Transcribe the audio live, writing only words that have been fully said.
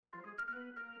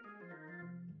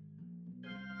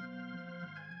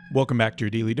Welcome back to your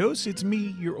Daily Dose. It's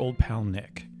me, your old pal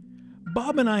Nick.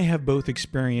 Bob and I have both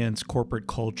experienced corporate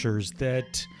cultures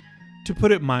that, to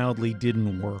put it mildly,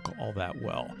 didn't work all that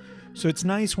well. So it's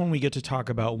nice when we get to talk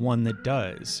about one that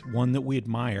does, one that we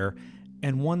admire,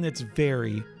 and one that's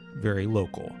very, very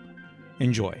local.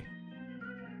 Enjoy.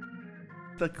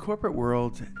 The corporate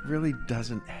world really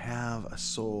doesn't have a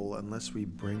soul unless we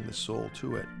bring the soul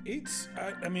to it.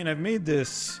 I've made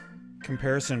this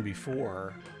comparison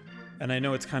before, and I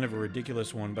know it's kind of a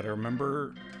ridiculous one, but I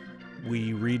remember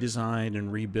we redesigned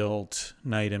and rebuilt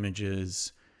Night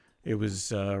Images. It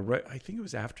was, I think it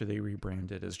was after they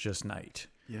rebranded as just Night.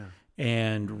 Yeah.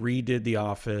 And redid the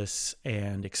office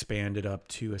and expanded up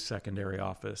to a secondary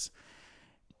office.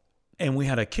 And we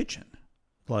had a kitchen.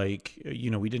 We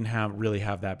didn't really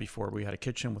have that before. We had a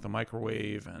kitchen with a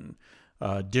microwave and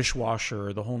a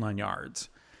dishwasher, the whole 9 yards.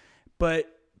 But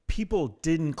people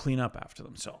didn't clean up after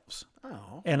themselves.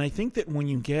 Oh. And I think that when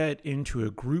you get into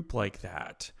a group like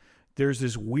that, there's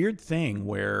this weird thing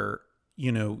where,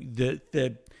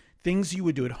 the things you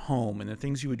would do at home and the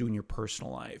things you would do in your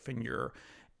personal life and your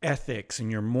ethics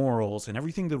and your morals and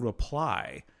everything that would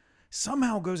apply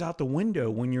somehow goes out the window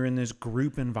when you're in this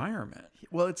group environment.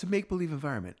 Well, it's a make-believe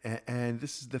environment. And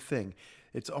this is the thing.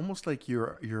 It's almost like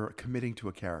you're committing to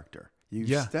a character.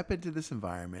 You step into this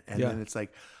environment, and then it's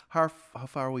like, how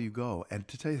far will you go? And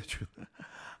to tell you the truth,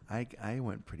 I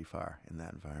went pretty far in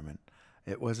that environment.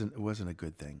 It wasn't a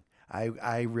good thing.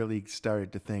 I really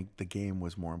started to think the game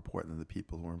was more important than the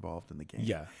people who were involved in the game.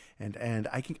 Yeah. And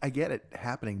I get it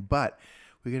happening, but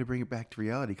we got to bring it back to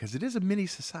reality because it is a mini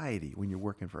society when you're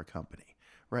working for a company.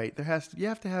 Right, you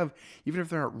have to have, even if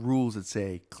there aren't rules that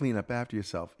say clean up after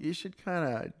yourself, you should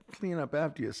kind of clean up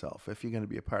after yourself if you're going to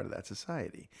be a part of that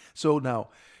society. So now,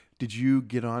 did you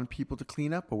get on people to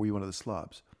clean up, or were you one of the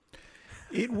slobs?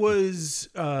 It was,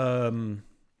 I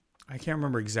can't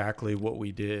remember exactly what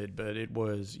we did, but it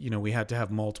was, we had to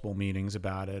have multiple meetings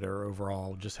about it, or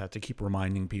overall just had to keep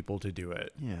reminding people to do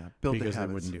it. Yeah, build because the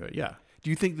they wouldn't do it. Yeah. Do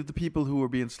you think that the people who are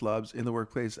being slobs in the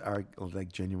workplace are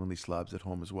like genuinely slobs at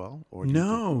home as well? Or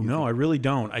No, I really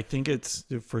don't. I think it's,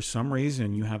 for some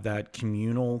reason, you have that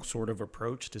communal sort of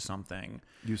approach to something.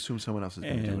 You assume someone else is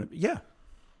going to do it.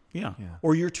 Yeah.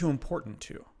 Or you're too important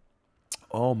to.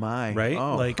 Oh my! Right?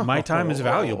 Oh. Like my time is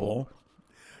valuable.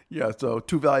 Yeah, so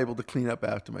too valuable to clean up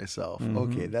after myself. Mm-hmm.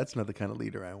 Okay, that's not the kind of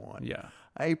leader I want. Yeah.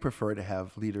 I prefer to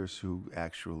have leaders who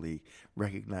actually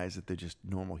recognize that they're just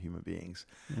normal human beings.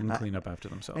 And clean up after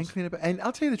themselves. And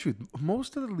I'll tell you the truth.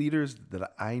 Most of the leaders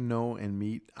that I know and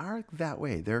meet are that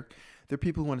way. They're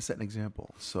people who want to set an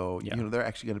example. So, they're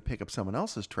actually going to pick up someone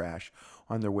else's trash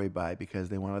on their way by because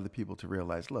they want other people to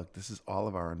realize, look, this is all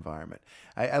of our environment.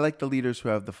 I like the leaders who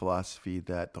have the philosophy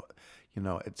that,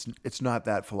 it's not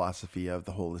that philosophy of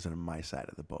the hole isn't on my side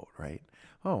of the boat, right?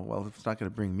 Oh, well, if it's not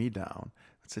going to bring me down,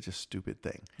 it's such a stupid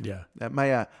thing. Yeah.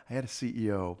 I had a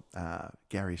CEO,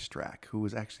 Gary Strack, who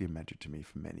was actually a mentor to me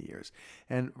for many years,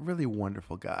 and really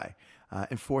wonderful guy.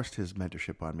 Enforced his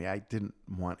mentorship on me. I didn't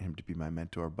want him to be my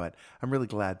mentor, but I'm really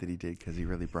glad that he did because he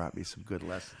really brought me some good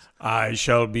lessons. I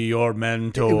shall be your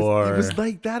mentor. It was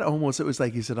like that almost. It was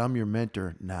like he said, I'm your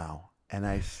mentor now. And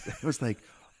I was like,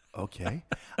 okay.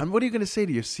 And what are you going to say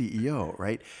to your CEO,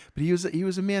 right? But he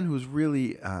was a man who was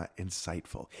really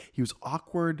insightful. He was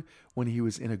awkward when he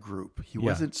was in a group. He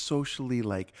wasn't socially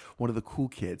like one of the cool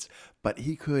kids, but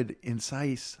he could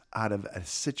incise out of a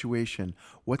situation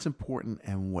what's important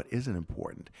and what isn't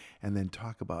important, and then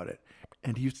talk about it.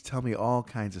 And he used to tell me all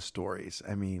kinds of stories.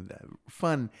 I mean,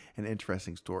 fun and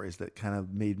interesting stories that kind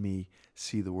of made me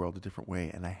see the world a different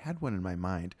way. And I had one in my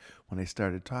mind when I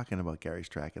started talking about Gary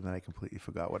Strack, and then I completely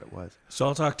forgot what it was. So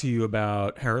I'll talk to you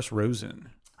about Harris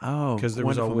Rosen. Oh, because there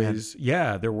was always,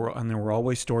 there were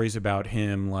always stories about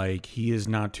him. Like, he is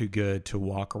not too good to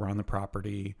walk around the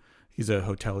property. He's a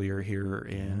hotelier here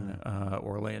in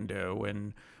Orlando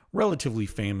and relatively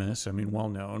famous. I mean, well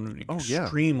known,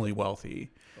 extremely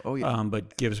wealthy. Oh yeah,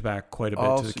 but gives back quite a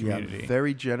bit to the community. Yeah,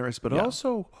 very generous, but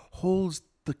also holds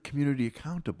the community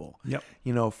accountable. Yep.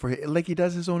 For like he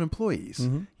does his own employees.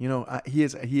 Mm-hmm.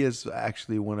 He is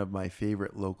actually one of my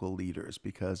favorite local leaders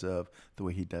because of the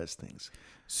way he does things.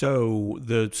 So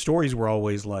the stories were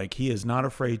always like, he is not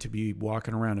afraid to be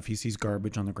walking around. If he sees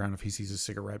garbage on the ground, if he sees a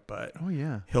cigarette butt,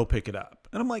 he'll pick it up.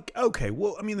 And I'm like, okay,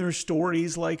 well, I mean, there's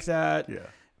stories like that. Yeah.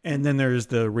 And then there's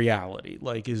the reality,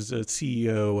 like, is a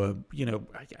CEO,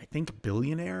 I think a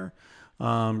billionaire,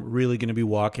 really going to be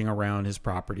walking around his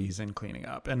properties and cleaning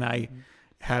up? And I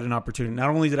had an opportunity. Not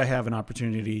only did I have an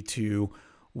opportunity to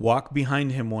walk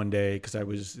behind him one day because that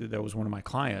was one of my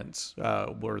clients,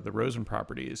 were the Rosen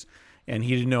properties, and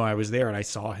he didn't know I was there, and I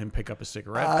saw him pick up a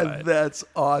cigarette butt. That's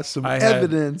awesome.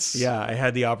 Evidence. I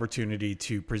had the opportunity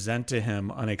to present to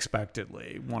him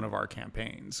unexpectedly one of our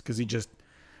campaigns because he just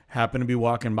happened to be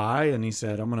walking by, and he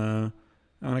said, I'm gonna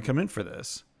come in for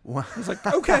this. Wow. I was like,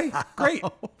 okay, great.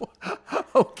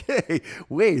 Okay.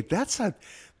 Wait,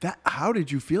 how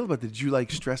did you feel about that? Did you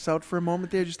like stress out for a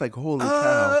moment there? Just like, holy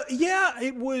cow. Yeah,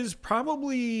 it was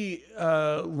probably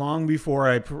long before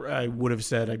I would have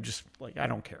said, I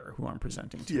don't care who I'm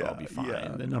presenting to. I'll be fine. Yeah.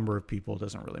 The number of people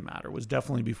doesn't really matter. It was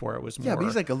definitely before I was more But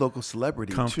he's like a local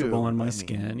celebrity comfortable too. in my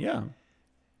skin. Yeah.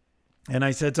 And I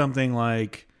said something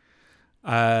like,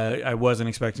 I wasn't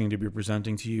expecting to be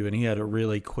presenting to you. And he had a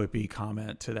really quippy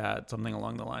comment to that, something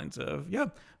along the lines of, yeah,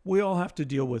 we all have to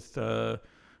deal with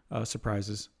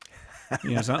surprises.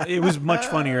 So it was much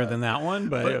funnier than that one,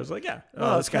 but it was like,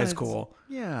 this guy's cool.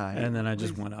 Yeah. And then I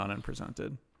just went on and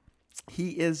presented.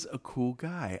 He is a cool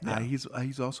guy. Yeah.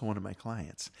 He's also one of my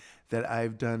clients that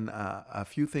I've done a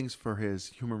few things for his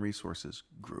human resources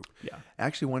group. Yeah.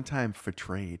 Actually, one time for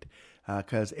trade,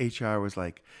 because HR was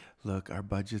like, look, our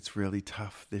budget's really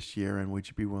tough this year, and would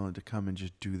you be willing to come and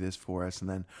just do this for us? And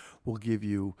then we'll give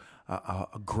you a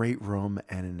great room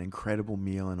and an incredible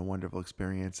meal and a wonderful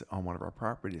experience on one of our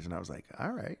properties. And I was like,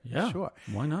 all right, sure.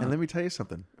 Why not? And let me tell you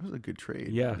something. It was a good trade.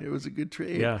 Yeah. It was a good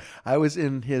trade. Yeah. I was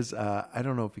in his, I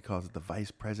don't know if he calls it the vice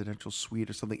presidential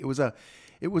suite or something. It was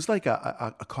like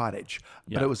a cottage,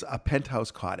 but it was a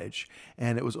penthouse cottage,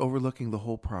 and it was overlooking the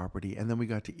whole property. And then we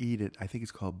got to eat it. I think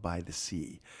it's called By the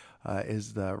Sea.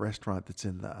 Is the restaurant that's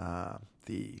in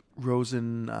the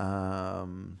Rosen.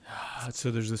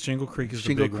 So there's the Shingle Creek is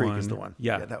Shingle the big Creek one. is the one.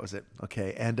 Yeah, that was it.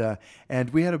 Okay, and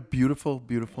we had a beautiful,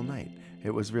 beautiful night.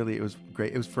 It was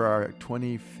great. It was for our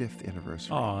 25th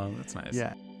anniversary. Oh, that's nice.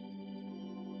 Yeah.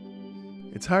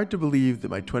 It's hard to believe that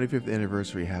my 25th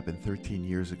anniversary happened 13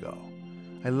 years ago.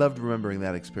 I loved remembering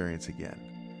that experience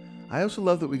again. I also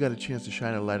love that we got a chance to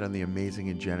shine a light on the amazing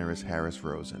and generous Harris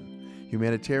Rosen.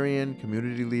 Humanitarian,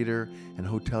 community leader, and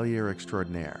hotelier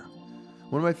extraordinaire.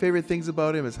 One of my favorite things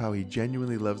about him is how he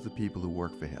genuinely loves the people who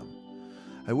work for him.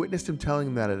 I witnessed him telling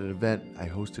them that at an event I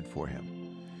hosted for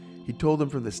him. He told them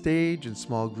from the stage, in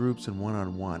small groups, and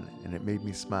one-on-one, and it made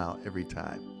me smile every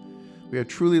time. We are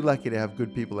truly lucky to have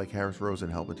good people like Harris Rosen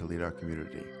helping to lead our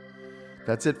community.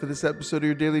 That's it for this episode of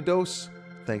Your Daily Dose.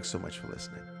 Thanks so much for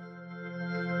listening.